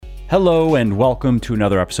Hello and welcome to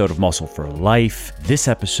another episode of Muscle for Life. This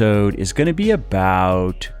episode is going to be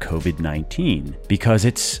about COVID-19 because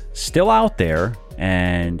it's still out there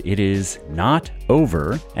and it is not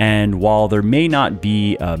over. And while there may not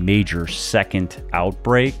be a major second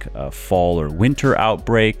outbreak, a fall or winter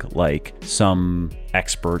outbreak like some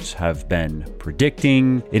experts have been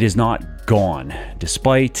predicting, it is not gone.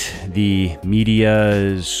 Despite the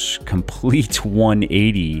media's complete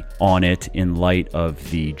 180 on it in light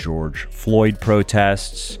of the George Floyd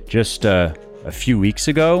protests just a few weeks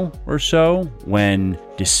ago or so, when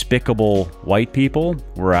despicable white people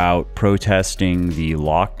were out protesting the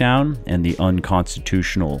lockdown and the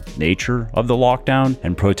unconstitutional nature of the lockdown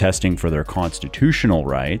and protesting for their constitutional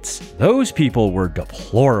rights. Those people were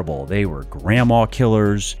deplorable. They were grandma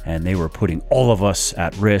killers, and they were putting all of us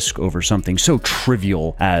at risk over something so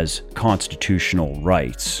trivial as constitutional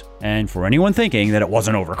rights. And for anyone thinking that it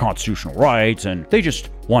wasn't over constitutional rights and they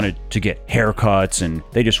just wanted to get haircuts and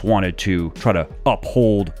they just wanted to try to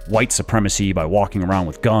uphold white supremacy by walking around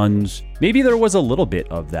with guns, maybe there was a little bit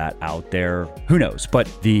of that out there. Who knows? But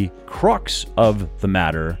the crux of the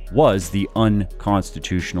matter was the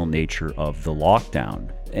unconstitutional nature of the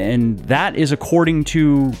lockdown. And that is according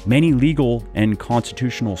to many legal and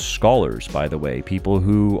constitutional scholars, by the way, people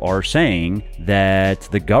who are saying that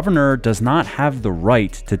the governor does not have the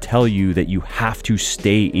right to tell you that you have to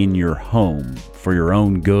stay in your home for your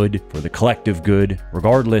own good, for the collective good,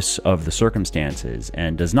 regardless of the circumstances,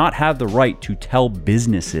 and does not have the right to tell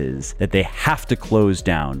businesses that they have to close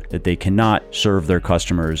down, that they cannot serve their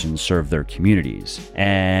customers and serve their communities.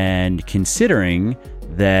 And considering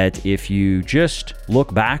that if you just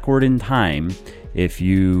look backward in time, if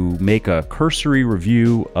you make a cursory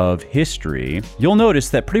review of history, you'll notice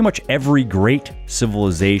that pretty much every great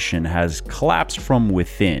civilization has collapsed from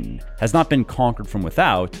within, has not been conquered from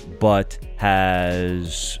without, but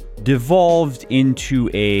has devolved into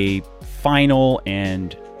a final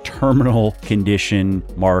and terminal condition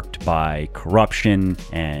marked by corruption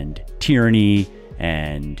and tyranny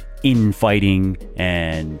and infighting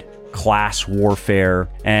and class warfare.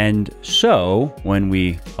 And so when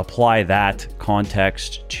we apply that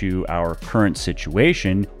context to our current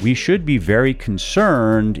situation, we should be very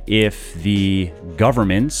concerned if the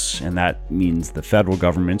governments, and that means the federal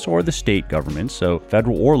governments or the state governments, so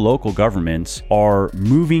federal or local governments, are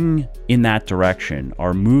moving in that direction,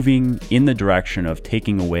 are moving in the direction of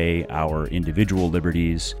taking away our individual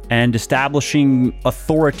liberties and establishing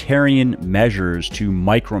authoritarian measures to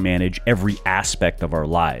micromanage every aspect of our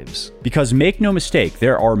lives. Because make no mistake,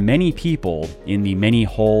 there are many people in the many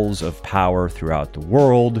halls of power throughout the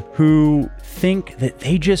world who think that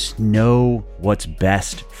they just know what's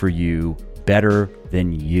best for you better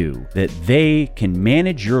than you, that they can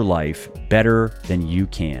manage your life better than you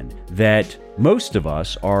can, that most of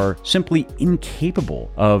us are simply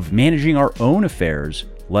incapable of managing our own affairs,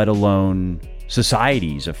 let alone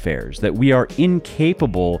society's affairs, that we are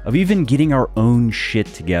incapable of even getting our own shit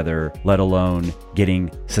together, let alone getting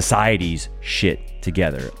society's shit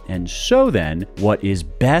together. And so then, what is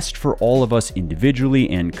best for all of us individually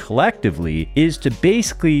and collectively is to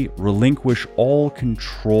basically relinquish all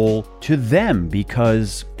control to them,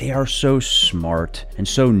 because they are so smart and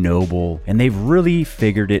so noble, and they've really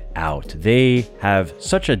figured it out. They have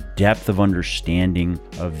such a depth of understanding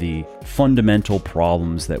of the fundamental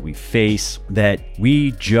problems that we face that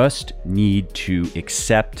we just need to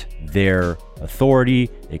accept their authority,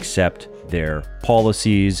 accept their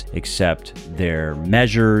policies, accept their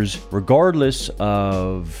measures, regardless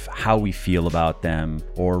of how we feel about them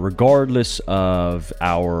or regardless of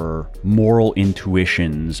our moral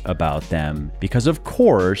intuitions about them. Because of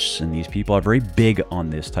course, and these people are very big on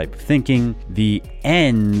this type of thinking, the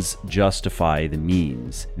ends justify the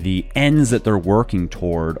means. The ends that they're working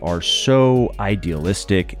toward are so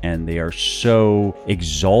idealistic and they are so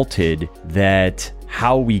exalted that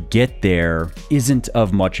how we get there isn't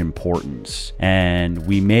of much importance. And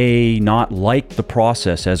we may not like the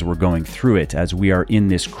process as we're going through it, as we are in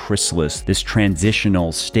this chrysalis, this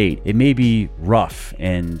transitional state. It may be rough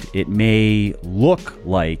and it may look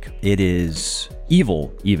like it is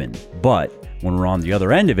evil even, but when we're on the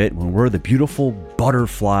other end of it, when we're the beautiful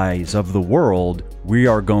butterflies of the world, we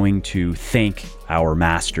are going to thank our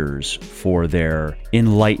masters for their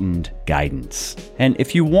enlightened guidance. And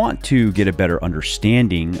if you want to get a better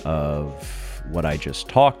understanding of what I just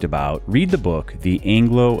talked about, read the book, The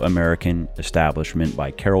Anglo-American Establishment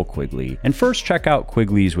by Carroll Quigley. And first check out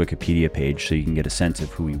Quigley's Wikipedia page so you can get a sense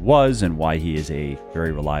of who he was and why he is a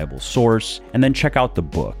very reliable source. And then check out the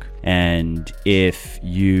book. And if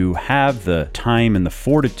you have the time and the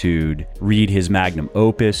fortitude, read his magnum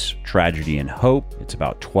opus, Tragedy and Hope. It's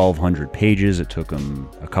about 1,200 pages. It took him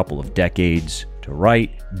a couple of decades to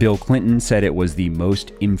write. Bill Clinton said it was the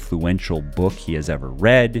most influential book he has ever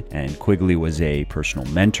read, and Quigley was a personal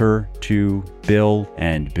mentor to Bill,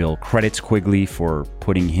 and Bill credits Quigley for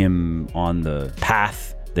putting him on the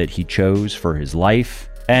path that he chose for his life.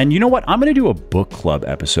 And you know what? I'm going to do a book club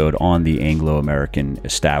episode on the Anglo-American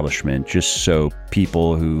Establishment, just so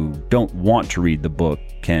people who don't want to read the book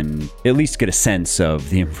can at least get a sense of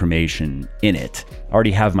the information in it. I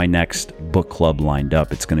already have my next book club lined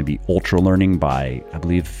up. It's going to be Ultra Learning by, I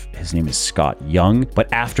believe his name is Scott Young.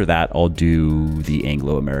 But after that, I'll do the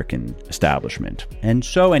Anglo-American Establishment. And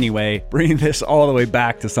so anyway, bringing this all the way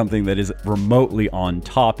back to something that is remotely on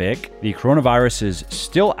topic, the coronavirus is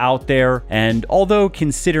still out there. And although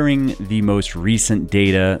considering the most recent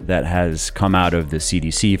data that has come out of the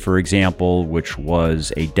CDC, for example, which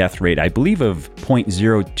was a death rate, I believe, of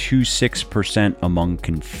 0.026% among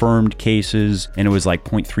confirmed cases, and it was like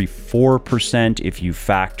 0.34% if you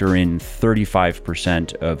factor in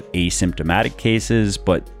 35% of asymptomatic cases,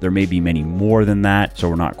 but there may be many more than that, so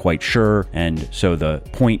we're not quite sure. And so the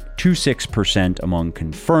 0.26% among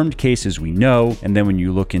confirmed cases we know, and then when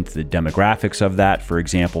you look into the demographics of that, for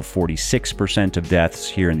example, 46% of deaths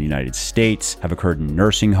here in the United States have occurred in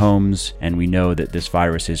nursing homes, and we know that this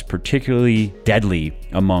virus is particularly deadly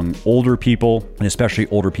among older people, and especially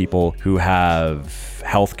older people who have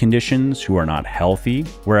health conditions, who are not healthy.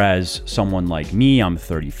 Whereas someone like me, I'm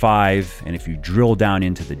 35, and if you drill down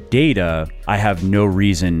into the data, I have no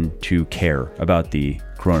reason to care about the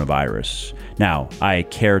coronavirus. Now, I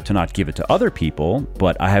care to not give it to other people,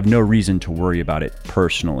 but I have no reason to worry about it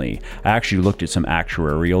personally. I actually looked at some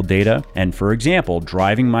actuarial data, and for example,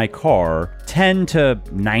 driving my car 10 to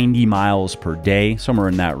 90 miles per day, somewhere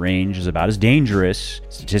in that range, is about as dangerous,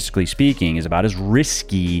 statistically speaking, is about as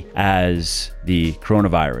risky as the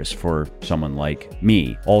coronavirus for someone like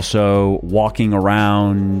me. Also, walking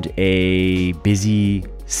around a busy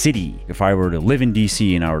city. If I were to live in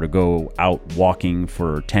DC and I were to go out walking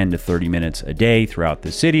for 10 to 30 minutes a day throughout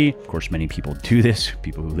the city, of course, many people do this,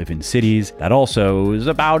 people who live in cities, that also is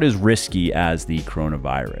about as risky as the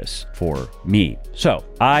coronavirus for me. So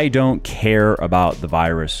I don't care about the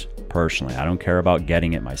virus personally. I don't care about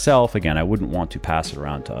getting it myself. Again, I wouldn't want to pass it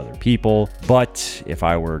around to other people. But if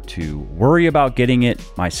I were to worry about getting it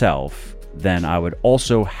myself, then I would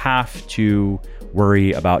also have to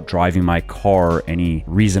worry about driving my car any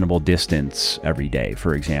reasonable distance every day,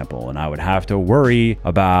 for example. And I would have to worry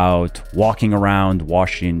about walking around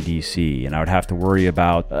Washington, D.C. And I would have to worry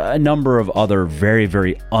about a number of other very,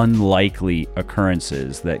 very unlikely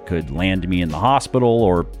occurrences that could land me in the hospital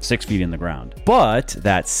or 6 feet in the ground. But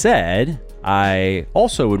that said, I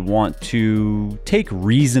also would want to take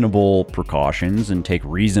reasonable precautions and take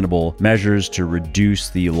reasonable measures to reduce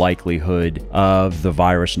the likelihood of the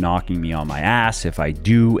virus knocking me on my ass if I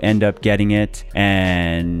do end up getting it.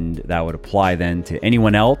 And that would apply then to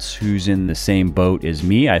anyone else who's in the same boat as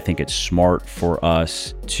me. I think it's smart for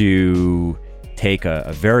us to take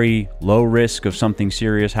a very low risk of something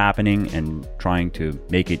serious happening and trying to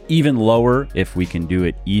make it even lower if we can do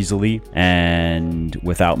it easily and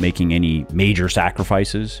without making any major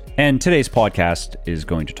sacrifices. And today's podcast is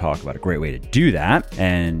going to talk about a great way to do that.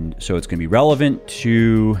 And so it's going to be relevant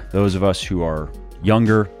to those of us who are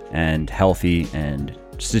younger and healthy and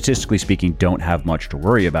statistically speaking, don't have much to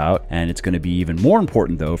worry about. And it's going to be even more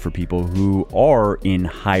important, though, for people who are in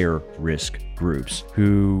higher risk groups,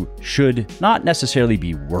 who should not necessarily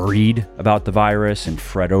be worried about the virus and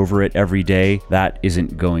fret over it every day. That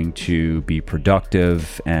isn't going to be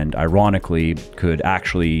productive, and ironically could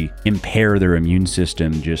actually impair their immune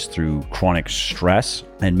system just through chronic stress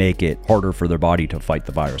and make it harder for their body to fight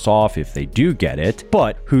the virus off if they do get it,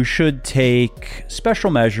 but who should take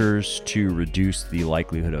special measures to reduce the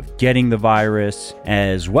likelihood of getting the virus,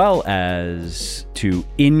 as well as to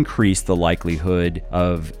increase the likelihood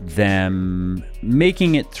of them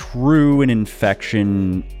making it through an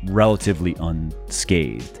infection relatively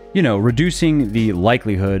unscathed. You know, reducing the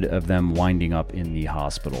likelihood of them winding up in the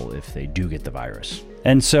hospital if they do get the virus.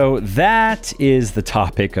 And so that is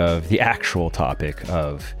the actual topic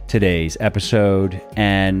of today's episode,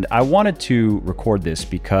 and I wanted to record this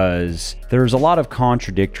because there's a lot of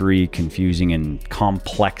contradictory, confusing, and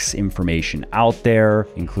complex information out there,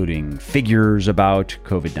 including figures about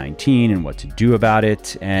COVID-19 and what to do about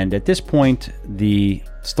it. And at this point, the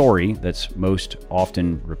story that's most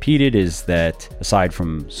often repeated is that aside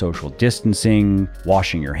from social distancing,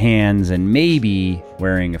 washing your hands, and maybe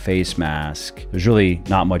wearing a face mask, there's really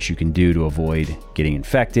not much you can do to avoid getting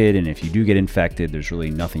infected. And if you do get infected, there's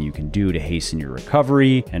really nothing you can do to hasten your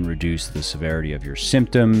recovery and reduce the severity of your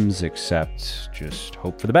symptoms, except just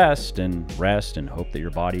hope for the best and rest and hope that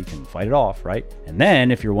your body can fight it off, right? And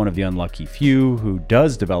then if you're one of the unlucky few who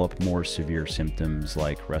does develop more severe symptoms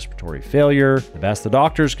like respiratory failure, the best the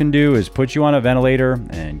doctors can do is put you on a ventilator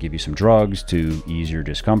and give you some drugs to ease your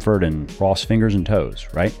discomfort and cross fingers and toes,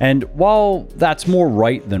 right? And while that's more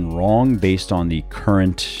right than wrong based on the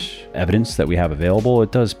current evidence that we have available,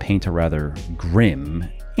 it does paint a rather grim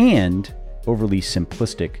and overly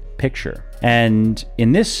simplistic picture. And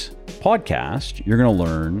in this podcast, you're going to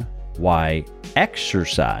learn why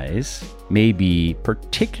exercise may be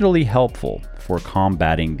particularly helpful for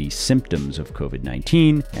combating the symptoms of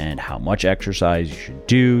COVID-19 and how much exercise you should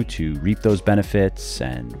do to reap those benefits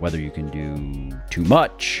and whether you can do too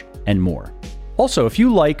much and more. Also, if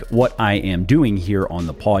you like what I am doing here on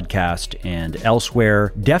the podcast and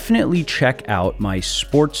elsewhere, definitely check out my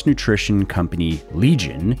sports nutrition company,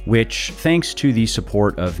 Legion, which, thanks to the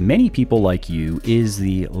support of many people like you, is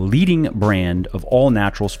the leading brand of all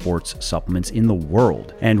natural sports supplements in the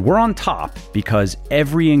world. And we're on top because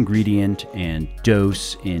every ingredient and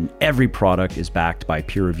dose in every product is backed by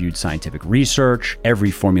peer-reviewed scientific research. Every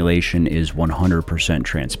formulation is 100%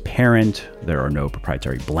 transparent. There are no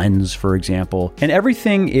proprietary blends, for example. And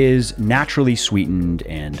everything is naturally sweetened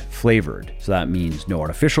and flavored. So that means no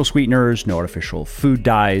artificial sweeteners, no artificial food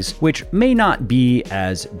dyes, which may not be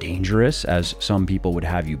as dangerous as some people would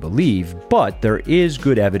have you believe, but there is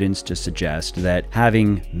good evidence to suggest that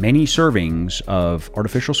having many servings of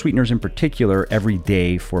artificial sweeteners in particular every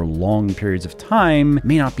day for long periods of time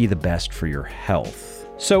may not be the best for your health.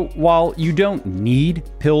 So while you don't need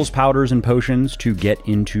pills, powders, and potions to get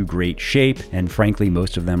into great shape, and frankly,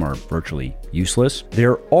 most of them are virtually useless,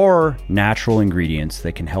 there are natural ingredients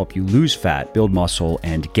that can help you lose fat, build muscle,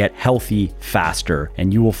 and get healthy faster,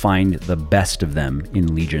 and you will find the best of them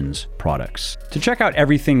in Legion's products. To check out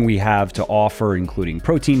everything we have to offer, including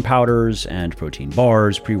protein powders and protein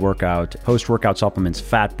bars, pre-workout, post-workout supplements,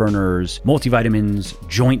 fat burners, multivitamins,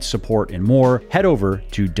 joint support, and more, head over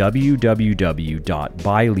to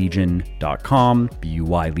www.buylegion.com,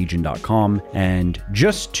 BUYlegion.com, and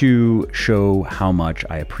just to show how much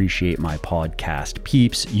I appreciate my podcast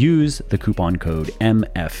peeps, use the coupon code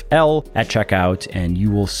MFL at checkout and you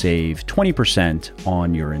will save 20%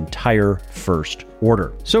 on your entire first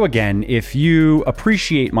order. So again, if you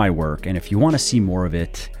appreciate my work and if you want to see more of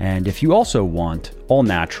it, and if you also want all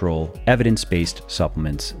natural, evidence-based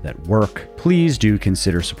supplements that work, please do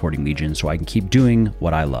consider supporting Legion so I can keep doing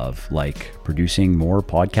what I love, like producing more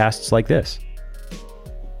podcasts like this.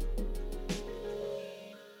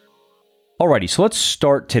 Alrighty, so let's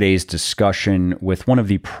start today's discussion with one of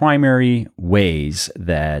the primary ways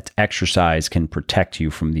that exercise can protect you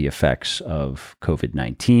from the effects of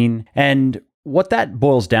COVID-19. And what that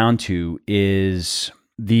boils down to is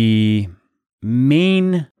the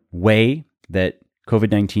main way that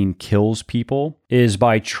COVID-19 kills people is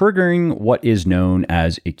by triggering what is known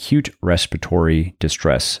as acute respiratory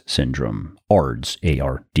distress syndrome, ARDS,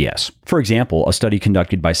 ARDS. For example, a study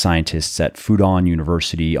conducted by scientists at Fudan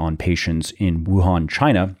University on patients in Wuhan,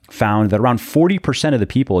 China, found that around 40% of the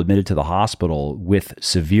people admitted to the hospital with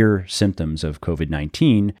severe symptoms of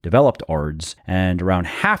COVID-19 developed ARDS, and around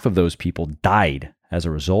half of those people died as a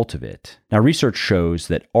result of it. Now, research shows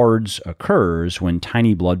that ARDS occurs when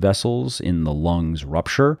tiny blood vessels in the lungs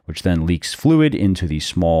rupture, which then leaks fluid into the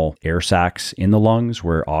small air sacs in the lungs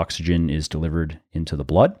where oxygen is delivered into the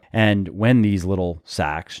blood. And when these little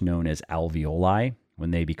sacs, known as alveoli,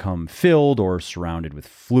 when they become filled or surrounded with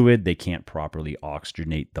fluid, they can't properly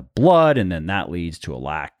oxygenate the blood, and then that leads to a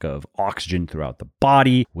lack of oxygen throughout the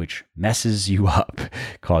body, which messes you up,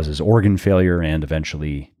 causes organ failure, and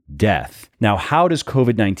eventually death. Now, how does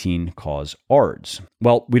COVID-19 cause ARDS?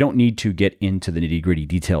 Well, we don't need to get into the nitty-gritty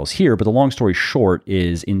details here, but the long story short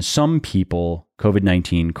is in some people,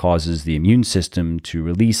 COVID-19 causes the immune system to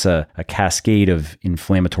release a cascade of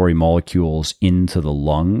inflammatory molecules into the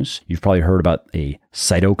lungs. You've probably heard about a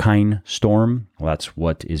cytokine storm. Well, that's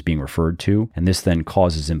what is being referred to. And this then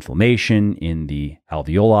causes inflammation in the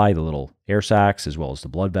alveoli, the little air sacs, as well as the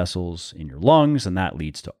blood vessels in your lungs, and that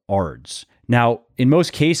leads to ARDS. Now, in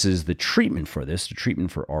most cases, the treatment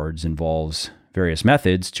for ARDS involves various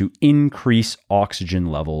methods to increase oxygen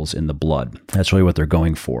levels in the blood. That's really what they're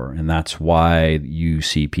going for. And that's why you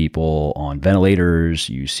see people on ventilators,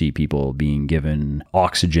 you see people being given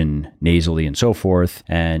oxygen nasally and so forth.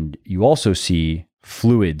 And you also see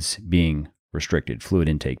fluids being restricted, fluid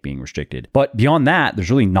intake being restricted. But beyond that,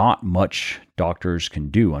 there's really not much doctors can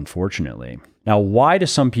do, unfortunately. Now, why do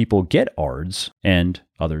some people get ARDS and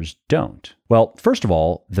others don't? Well, first of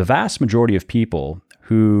all, the vast majority of people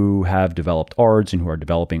who have developed ARDS and who are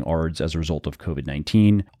developing ARDS as a result of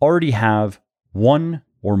COVID-19 already have one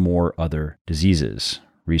or more other diseases.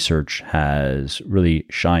 Research has really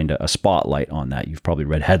shined a spotlight on that. You've probably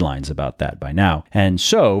read headlines about that by now. And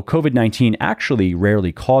so COVID-19 actually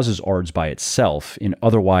rarely causes ARDS by itself in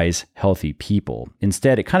otherwise healthy people.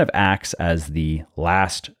 Instead, it kind of acts as the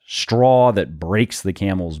last straw that breaks the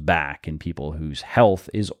camel's back in people whose health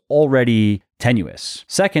is already tenuous.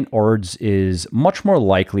 Second, ARDS is much more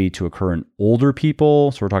likely to occur in older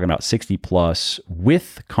people, so we're talking about 60 plus,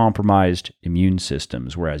 with compromised immune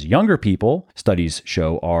systems, whereas younger people, studies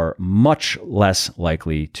show, are much less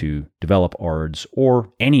likely to develop ARDS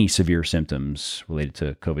or any severe symptoms related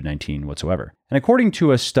to COVID-19 whatsoever. And according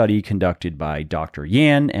to a study conducted by Dr.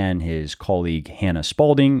 Yan and his colleague Hannah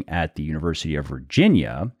Spalding at the University of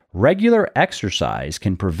Virginia, regular exercise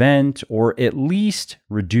can prevent or at least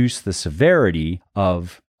reduce the severity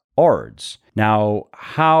of ARDS. Now,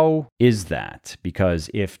 how is that? Because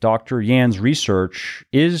if Dr. Yan's research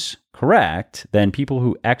is correct, then people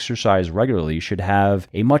who exercise regularly should have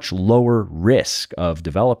a much lower risk of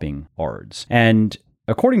developing ARDS. And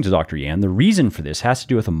according to Dr. Yan, the reason for this has to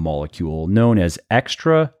do with a molecule known as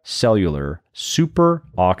extracellular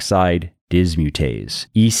superoxide dismutase,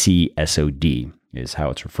 ECSOD is how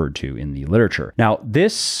it's referred to in the literature. Now,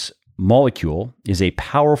 this molecule is a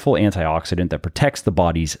powerful antioxidant that protects the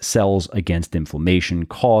body's cells against inflammation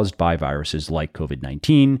caused by viruses like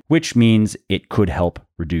COVID-19, which means it could help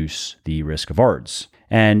reduce the risk of ARDS.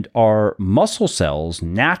 And our muscle cells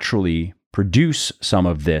naturally produce some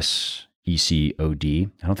of this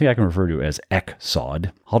ECOD. I don't think I can refer to it as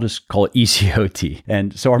ECSOD. I'll just call it ECOD.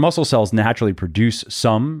 And so our muscle cells naturally produce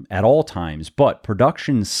some at all times, but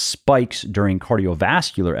production spikes during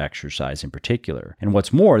cardiovascular exercise in particular. And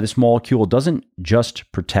what's more, this molecule doesn't just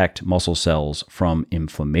protect muscle cells from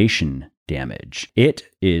inflammation damage. It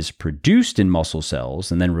is produced in muscle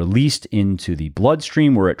cells and then released into the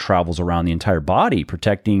bloodstream where it travels around the entire body,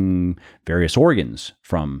 protecting various organs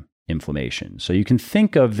from inflammation. So you can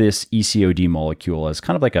think of this ECOD molecule as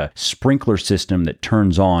kind of like a sprinkler system that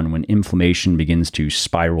turns on when inflammation begins to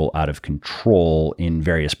spiral out of control in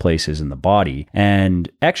various places in the body. And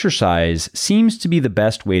exercise seems to be the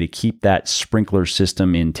best way to keep that sprinkler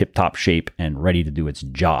system in tip-top shape and ready to do its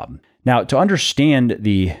job. Now, to understand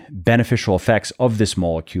the beneficial effects of this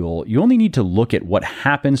molecule, you only need to look at what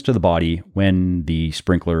happens to the body when the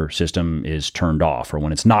sprinkler system is turned off or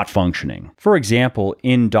when it's not functioning. For example,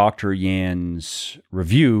 in Dr. Yan's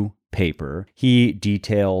review paper, he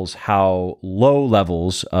details how low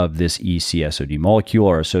levels of this ECSOD molecule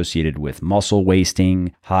are associated with muscle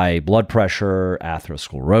wasting, high blood pressure,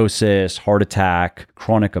 atherosclerosis, heart attack,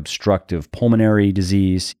 chronic obstructive pulmonary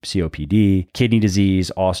disease, COPD, kidney disease,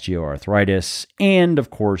 osteoarthritis, and of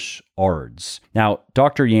course, ARDS. Now,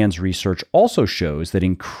 Dr. Yan's research also shows that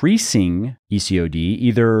increasing ECOD,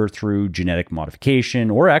 either through genetic modification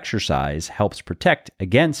or exercise, helps protect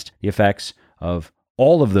against the effects of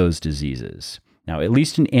all of those diseases. Now, at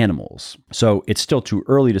least in animals. So it's still too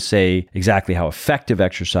early to say exactly how effective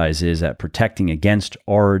exercise is at protecting against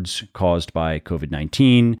ARDS caused by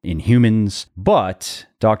COVID-19 in humans, but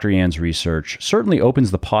Dr. Yan's research certainly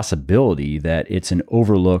opens the possibility that it's an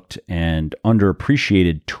overlooked and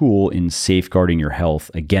underappreciated tool in safeguarding your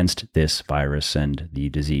health against this virus and the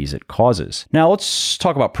disease it causes. Now, let's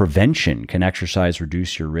talk about prevention. Can exercise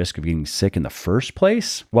reduce your risk of getting sick in the first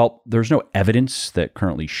place? Well, there's no evidence that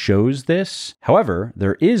currently shows this. However,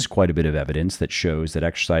 there is quite a bit of evidence that shows that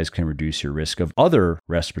exercise can reduce your risk of other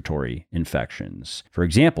respiratory infections. For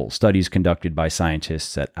example, studies conducted by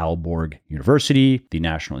scientists at Aalborg University,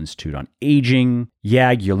 the National Institute on Aging,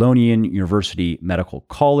 Jagiellonian University Medical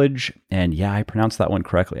College, and yeah, I pronounced that one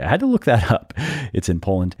correctly. I had to look that up. It's in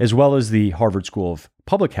Poland, as well as the Harvard School of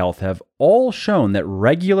Public Health, have all shown that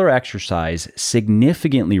regular exercise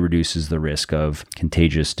significantly reduces the risk of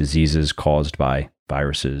contagious diseases caused by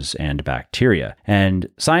viruses, and bacteria. And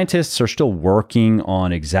scientists are still working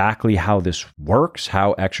on exactly how this works,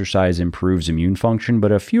 how exercise improves immune function,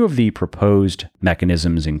 but a few of the proposed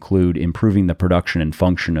mechanisms include improving the production and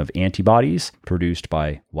function of antibodies produced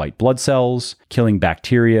by white blood cells, killing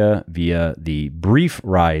bacteria via the brief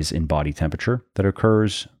rise in body temperature that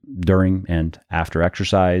occurs during and after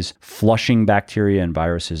exercise, flushing bacteria and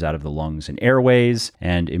viruses out of the lungs and airways,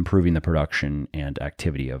 and improving the production and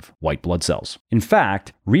activity of white blood cells. In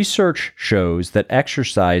fact, research shows that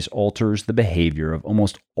exercise alters the behavior of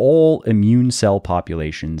almost all immune cell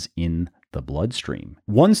populations in the bloodstream.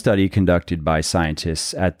 One study conducted by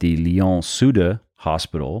scientists at the Lyon-Sud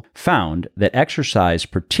Hospital found that exercise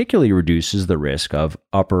particularly reduces the risk of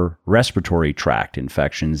upper respiratory tract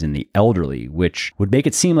infections in the elderly, which would make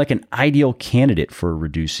it seem like an ideal candidate for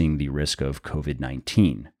reducing the risk of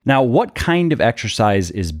COVID-19. Now, what kind of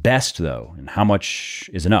exercise is best, though, and how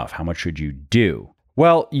much is enough? How much should you do?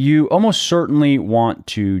 Well, you almost certainly want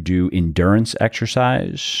to do endurance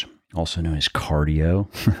exercise, also known as cardio,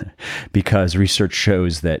 because research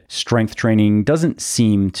shows that strength training doesn't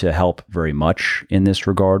seem to help very much in this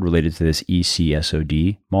regard related to this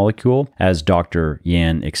ECSOD molecule. As Dr.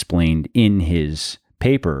 Yan explained in his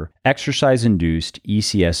paper, exercise-induced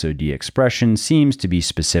ECSOD expression seems to be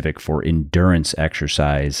specific for endurance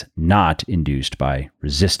exercise, not induced by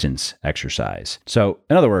resistance exercise. So,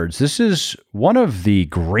 in other words, this is one of the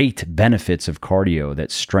great benefits of cardio that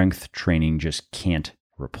strength training just can't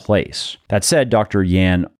replace. That said, Dr.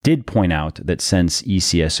 Yan did point out that since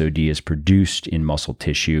ECSOD is produced in muscle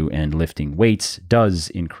tissue and lifting weights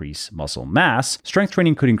does increase muscle mass, strength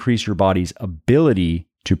training could increase your body's ability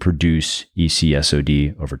to produce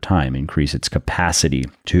ECSOD over time, increase its capacity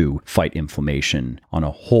to fight inflammation on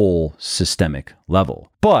a whole systemic level.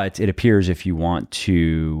 But it appears if you want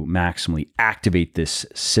to maximally activate this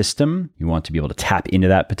system, you want to be able to tap into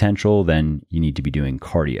that potential, then you need to be doing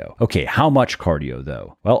cardio. Okay, how much cardio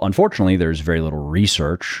though? Well, unfortunately, there's very little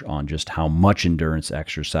research on just how much endurance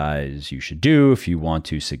exercise you should do if you want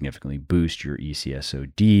to significantly boost your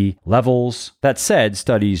ECSOD levels. That said,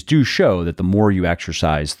 studies do show that the more you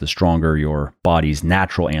exercise, the stronger your body's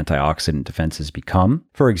natural antioxidant defenses become.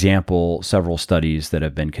 For example, several studies that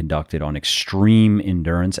have been conducted on extreme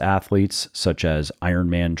endurance athletes, such as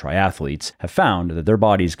Ironman triathletes, have found that their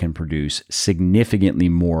bodies can produce significantly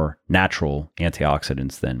more natural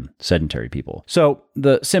antioxidants than sedentary people. So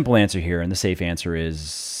the simple answer here and the safe answer is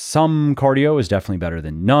some cardio is definitely better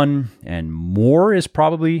than none, and more is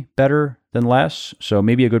probably better than less. So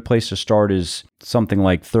maybe a good place to start is something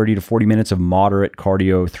like 30 to 40 minutes of moderate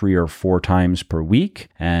cardio 3 or 4 times per week.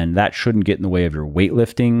 And that shouldn't get in the way of your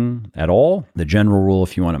weightlifting at all. The general rule,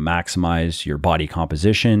 if you want to maximize your body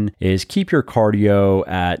composition, is keep your cardio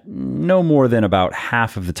at no more than about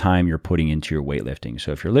half of the time you're putting into your weightlifting.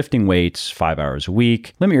 So if you're lifting weights 5 hours a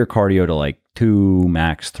week, limit your cardio to like 2,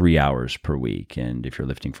 max 3 hours per week. And if you're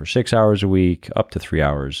lifting for 6 hours a week, up to 3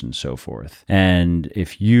 hours and so forth. And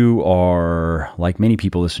if you are, like many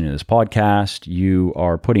people listening to this podcast, you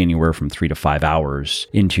are putting anywhere from 3 to 5 hours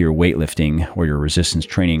into your weightlifting or your resistance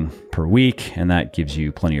training per week. And that gives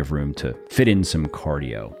you plenty of room to fit in some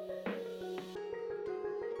cardio.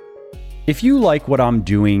 If you like what I'm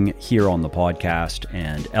doing here on the podcast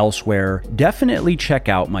and elsewhere, definitely check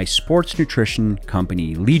out my sports nutrition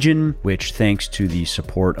company, Legion, which, thanks to the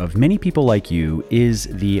support of many people like you, is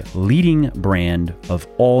the leading brand of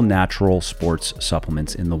all natural sports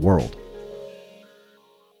supplements in the world.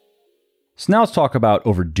 So now let's talk about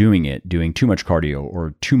overdoing it, doing too much cardio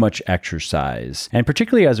or too much exercise, and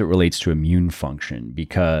particularly as it relates to immune function,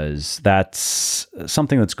 because that's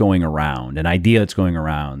something that's going around, an idea that's going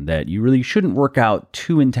around that you really shouldn't work out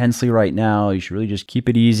too intensely right now. You should really just keep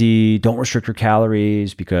it easy. Don't restrict your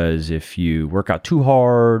calories, because if you work out too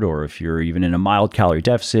hard or if you're even in a mild calorie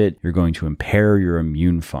deficit, you're going to impair your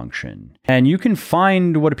immune function. And you can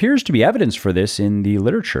find what appears to be evidence for this in the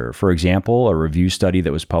literature. For example, a review study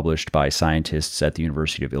that was published by scientists at the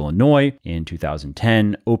University of Illinois in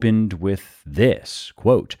 2010 opened with this,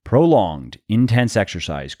 quote, "Prolonged, intense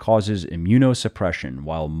exercise causes immunosuppression,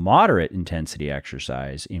 while moderate intensity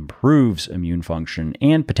exercise improves immune function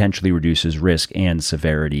and potentially reduces risk and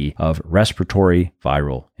severity of respiratory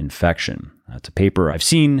viral infection." That's a paper I've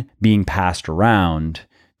seen being passed around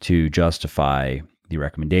to justify the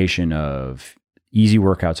recommendation of easy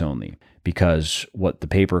workouts only, because what the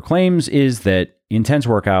paper claims is that intense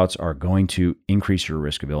workouts are going to increase your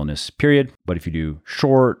risk of illness, period. But if you do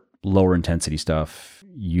short, lower intensity stuff,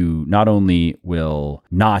 you not only will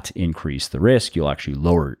not increase the risk, you'll actually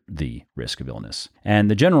lower the risk of illness.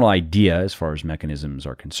 And the general idea, as far as mechanisms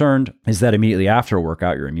are concerned, is that immediately after a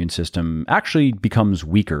workout, your immune system actually becomes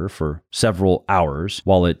weaker for several hours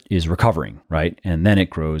while it is recovering, right? And then it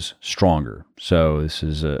grows stronger. So this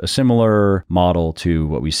is a similar model to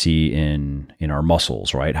what we see in our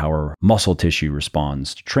muscles, right? How our muscle tissue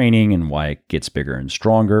responds to training and why it gets bigger and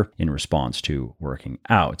stronger in response to working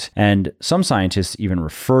out. And some scientists even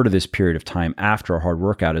refer to this period of time after a hard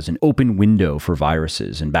workout as an open window for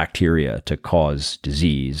viruses and bacteria to cause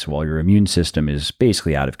disease while your immune system is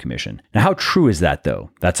basically out of commission. Now, how true is that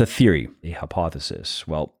though? That's a theory, a hypothesis.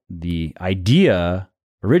 Well, the idea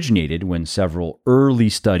originated when several early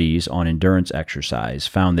studies on endurance exercise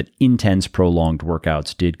found that intense, prolonged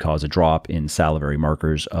workouts did cause a drop in salivary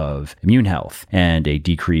markers of immune health and a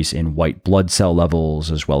decrease in white blood cell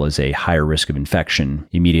levels, as well as a higher risk of infection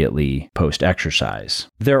immediately post-exercise.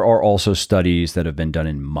 There are also studies that have been done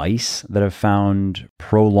in mice that have found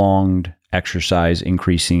prolonged exercise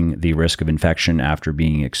increasing the risk of infection after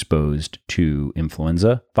being exposed to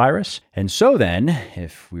influenza virus. And so then,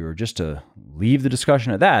 if we were just to leave the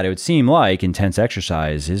discussion at that, it would seem like intense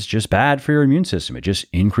exercise is just bad for your immune system. It just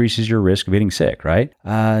increases your risk of getting sick, right?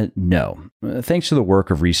 No. Thanks to the work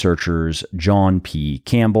of researchers John P.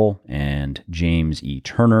 Campbell and James E.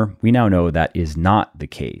 Turner, we now know that is not the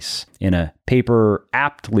case. In a paper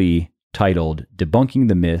aptly titled Debunking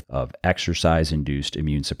the Myth of Exercise-Induced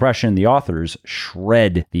Immune Suppression, the authors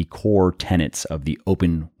shred the core tenets of the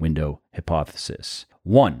open window hypothesis.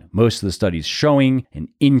 1, most of the studies showing an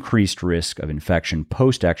increased risk of infection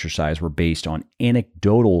post-exercise were based on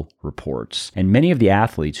anecdotal reports, and many of the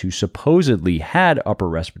athletes who supposedly had upper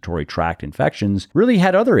respiratory tract infections really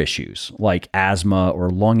had other issues, like asthma or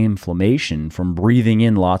lung inflammation from breathing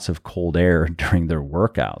in lots of cold air during their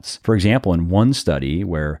workouts. For example, in one study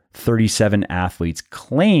where 37 athletes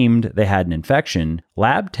claimed they had an infection,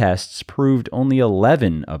 lab tests proved only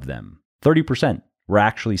 11 of them, 30%. Were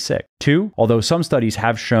actually sick. 2, although some studies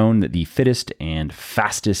have shown that the fittest and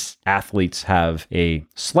fastest athletes have a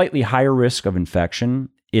slightly higher risk of infection,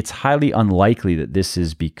 it's highly unlikely that this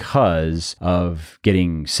is because of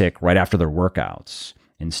getting sick right after their workouts.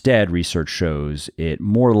 Instead, research shows it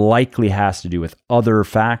more likely has to do with other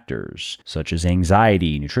factors, such as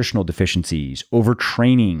anxiety, nutritional deficiencies,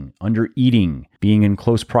 overtraining, undereating, being in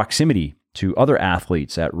close proximity to other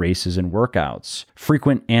athletes at races and workouts,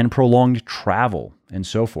 frequent and prolonged travel, and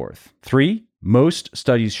so forth. 3, most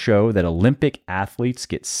studies show that Olympic athletes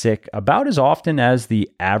get sick about as often as the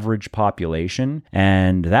average population,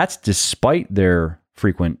 and that's despite their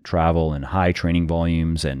frequent travel and high training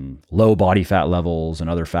volumes and low body fat levels and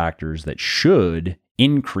other factors that should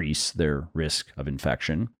increase their risk of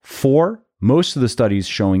infection. 4, most of the studies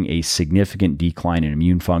showing a significant decline in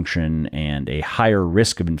immune function and a higher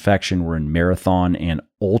risk of infection were in marathon and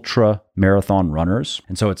ultra marathon runners.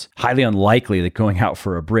 And so it's highly unlikely that going out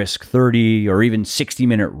for a brisk 30 or even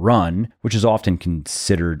 60-minute run, which is often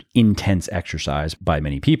considered intense exercise by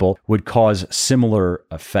many people, would cause similar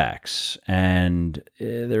effects. And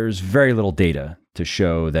there's very little data to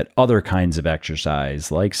show that other kinds of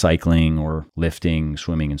exercise like cycling or lifting,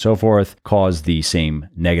 swimming, and so forth cause the same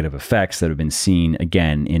negative effects that have been seen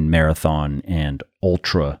again in marathon and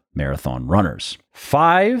ultra marathon runners.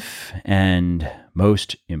 5, and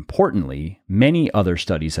most importantly, many other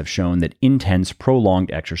studies have shown that intense,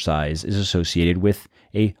 prolonged exercise is associated with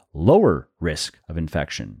a lower risk of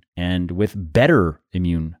infection and with better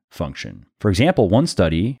immune function. For example, one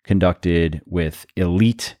study conducted with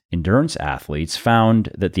elite endurance athletes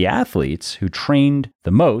found that the athletes who trained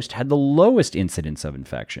the most had the lowest incidence of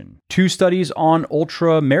infection. 2 studies on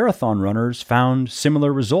ultra marathon runners found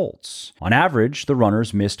similar results. On average, the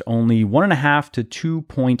runners missed only 1.5 to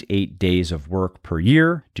 2.8 days of work per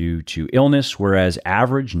year due to illness, whereas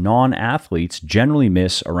average non-athletes generally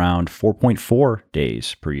miss around 4.4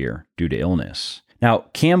 days per year due to illness. Now,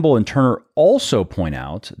 Campbell and Turner also point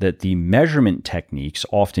out that the measurement techniques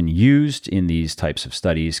often used in these types of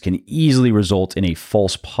studies can easily result in a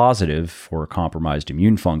false positive for compromised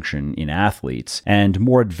immune function in athletes, and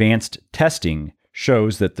more advanced testing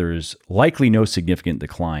shows that there's likely no significant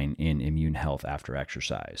decline in immune health after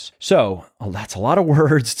exercise. So, that's a lot of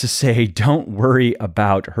words to say don't worry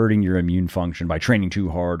about hurting your immune function by training too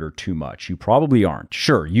hard or too much. You probably aren't.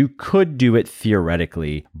 Sure, you could do it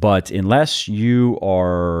theoretically, but unless you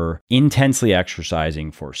are intensely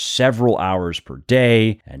exercising for several hours per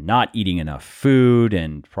day and not eating enough food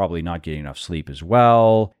and probably not getting enough sleep as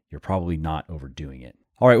well, you're probably not overdoing it.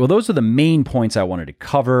 All right, well, those are the main points I wanted to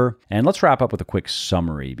cover. And let's wrap up with a quick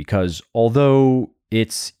summary, because although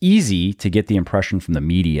It's easy to get the impression from the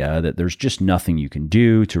media that there's just nothing you can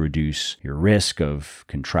do to reduce your risk of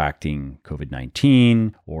contracting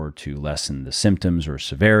COVID-19 or to lessen the symptoms or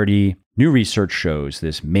severity. New research shows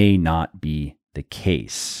this may not be the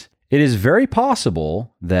case. It is very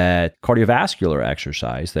possible that cardiovascular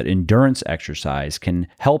exercise, that endurance exercise, can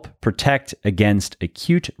help protect against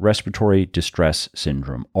acute respiratory distress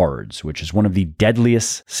syndrome, ARDS, which is one of the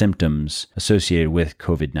deadliest symptoms associated with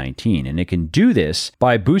COVID-19. And it can do this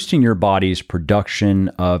by boosting your body's production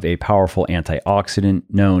of a powerful antioxidant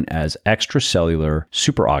known as extracellular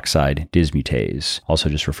superoxide dismutase, also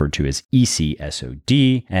just referred to as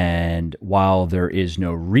ECSOD. And while there is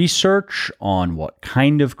no research on what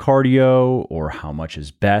kind of cardio or how much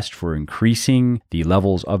is best for increasing the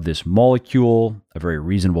levels of this molecule, a very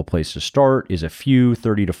reasonable place to start is a few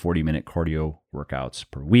 30 to 40 minute cardio workouts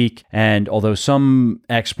per week. And although some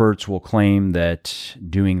experts will claim that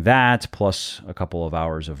doing that plus a couple of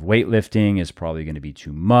hours of weightlifting is probably going to be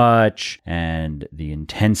too much, and the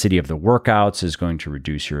intensity of the workouts is going to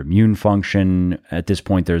reduce your immune function, at this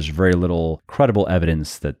point, there's very little credible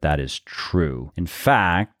evidence that that is true. In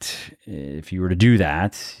fact, if you were to do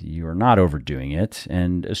that, you are not overdoing it.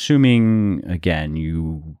 And assuming, again,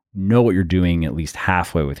 you know what you're doing at least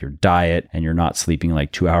halfway with your diet, and you're not sleeping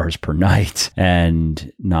like 2 hours per night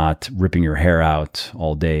and not ripping your hair out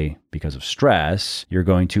all day because of stress, you're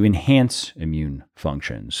going to enhance immune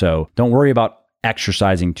function. So don't worry about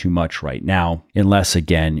exercising too much right now, unless,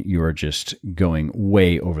 again, you are just going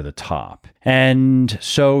way over the top. And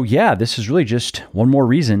so, yeah, this is really just one more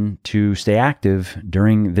reason to stay active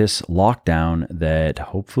during this lockdown that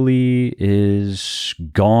hopefully is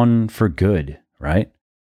gone for good, right?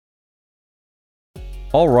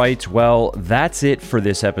 All right, well, that's it for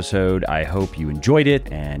this episode. I hope you enjoyed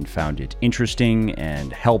it and found it interesting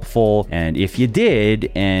and helpful. And if you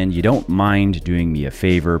did, and you don't mind doing me a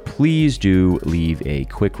favor, please do leave a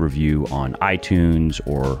quick review on iTunes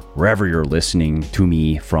or wherever you're listening to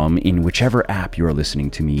me from, in whichever app you're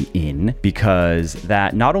listening to me in, because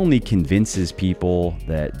that not only convinces people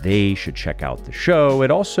that they should check out the show,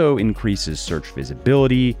 it also increases search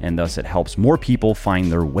visibility, and thus it helps more people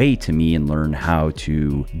find their way to me and learn how to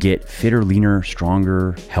get fitter, leaner,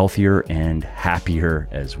 stronger, healthier, and happier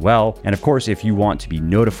as well. And of course, if you want to be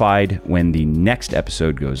notified when the next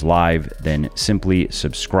episode goes live, then simply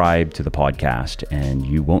subscribe to the podcast and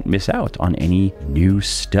you won't miss out on any new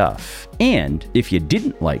stuff. And if you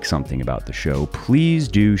didn't like something about the show, please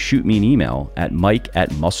do shoot me an email at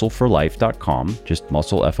mike@muscleforlife.com, just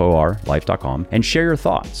muscle, F-O-R, life.com, and share your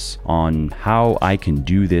thoughts on how I can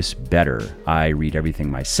do this better. I read everything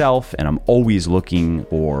myself, and I'm always looking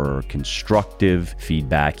for constructive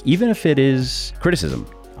feedback, even if it is criticism.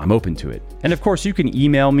 I'm open to it. And of course, you can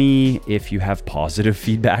email me if you have positive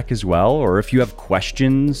feedback as well, or if you have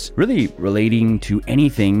questions really relating to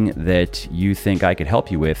anything that you think I could help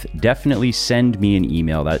you with, definitely send me an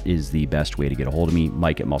email. That is the best way to get a hold of me,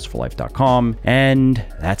 mike@muscleforlife.com. And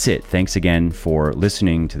that's it. Thanks again for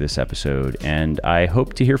listening to this episode, and I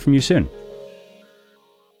hope to hear from you soon.